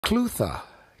Clutha,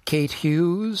 Kate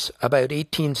Hughes, about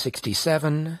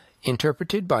 1867,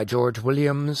 interpreted by George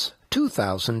Williams,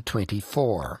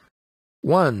 2024.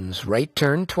 Ones, right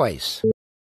turn twice.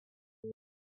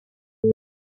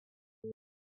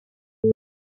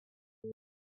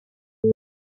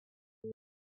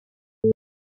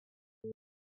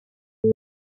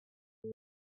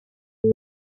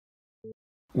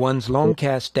 Ones long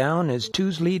cast down as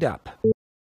twos lead up.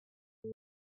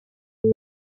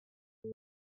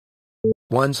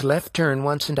 One's left turn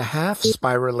once and a half,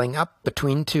 spiraling up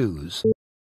between twos.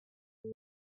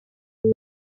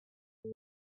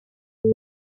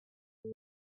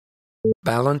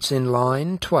 Balance in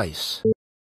line twice.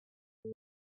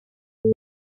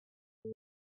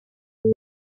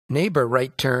 Neighbor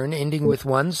right turn ending with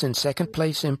ones in second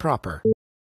place improper.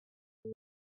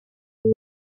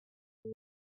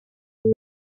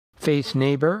 Face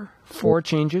neighbor, 4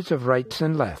 changes of rights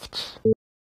and lefts.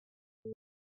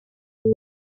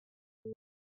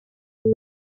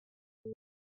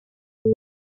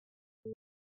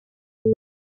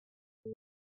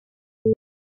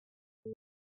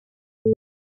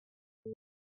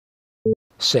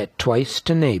 Set twice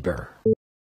to neighbor.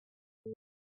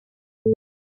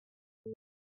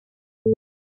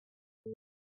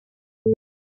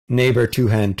 Neighbor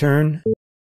two-hand turn.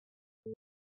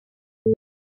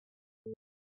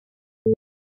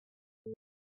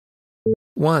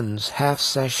 Ones half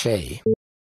sachet.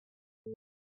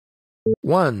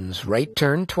 Ones right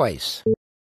turn twice.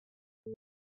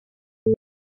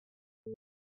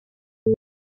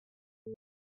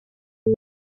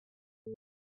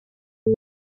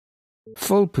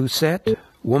 Full Pousette,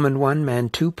 woman 1, man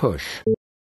 2 push.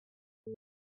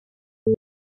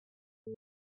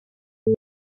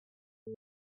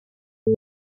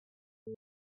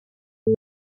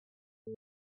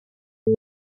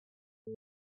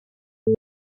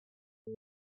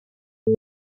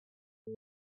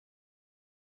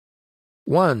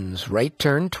 Ones right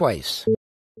turn twice.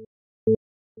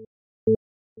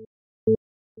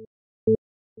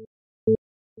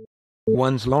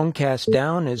 One's long cast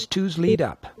down as twos lead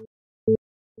up.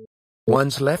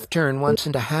 One's left turn once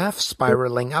and a half,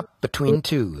 spiraling up between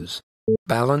twos.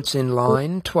 Balance in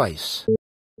line twice.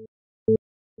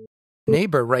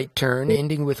 Neighbor right turn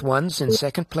ending with ones in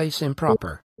second place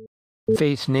improper.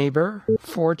 Face neighbor,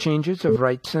 4 changes of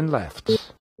rights and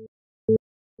lefts.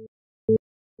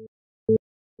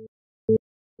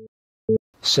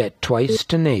 Set twice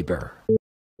to neighbor.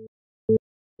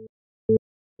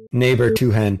 Neighbor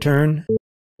two-hand turn.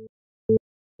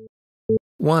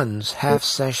 Ones half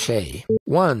sachet.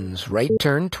 Ones right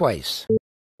turn twice.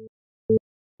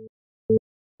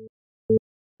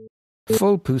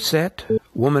 Full Pousette,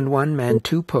 woman 1, man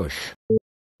 2 push.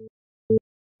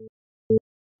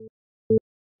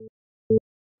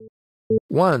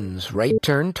 Ones right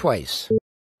turn twice.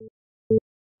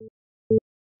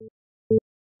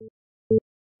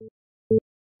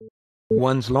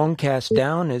 One's long cast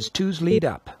down as twos lead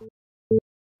up.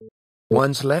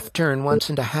 One's left turn once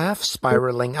and a half,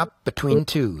 spiraling up between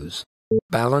twos.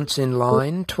 Balance in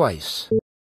line twice.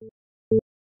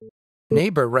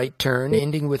 Neighbor right turn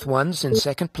ending with ones in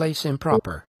second place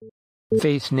improper.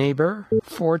 Face neighbor,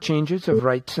 4 changes of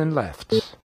rights and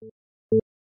lefts.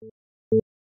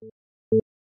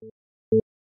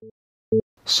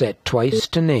 Set twice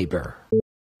to neighbor.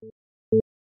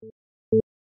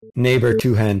 Neighbor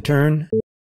two-hand turn.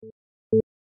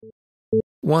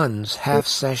 Ones half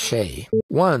sachet.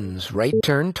 Ones right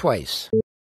turn twice.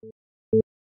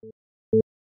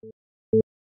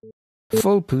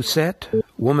 Full Pousette,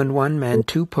 woman 1, man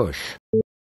 2 push.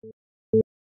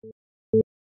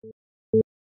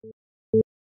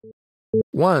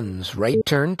 Ones right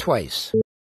turn twice.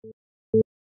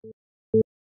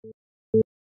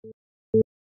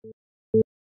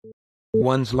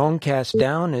 One's long cast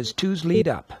down as twos lead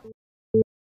up.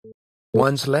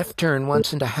 One's left turn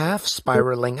once and a half,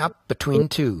 spiraling up between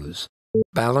twos.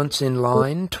 Balance in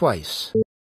line twice.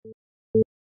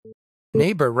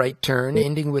 Neighbor right turn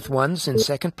ending with ones in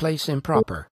second place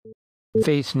improper.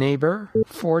 Face neighbor,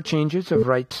 4 changes of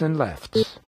rights and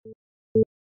lefts.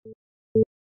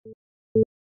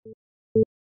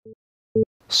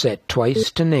 Set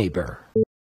twice to neighbor.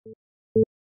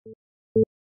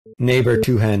 Neighbor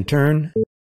two-hand turn.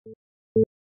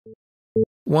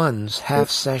 Ones half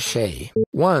sachet.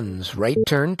 Ones right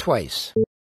turn twice.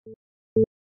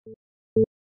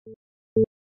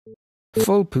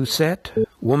 Full Pousette,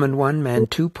 woman 1, man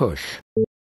 2 push.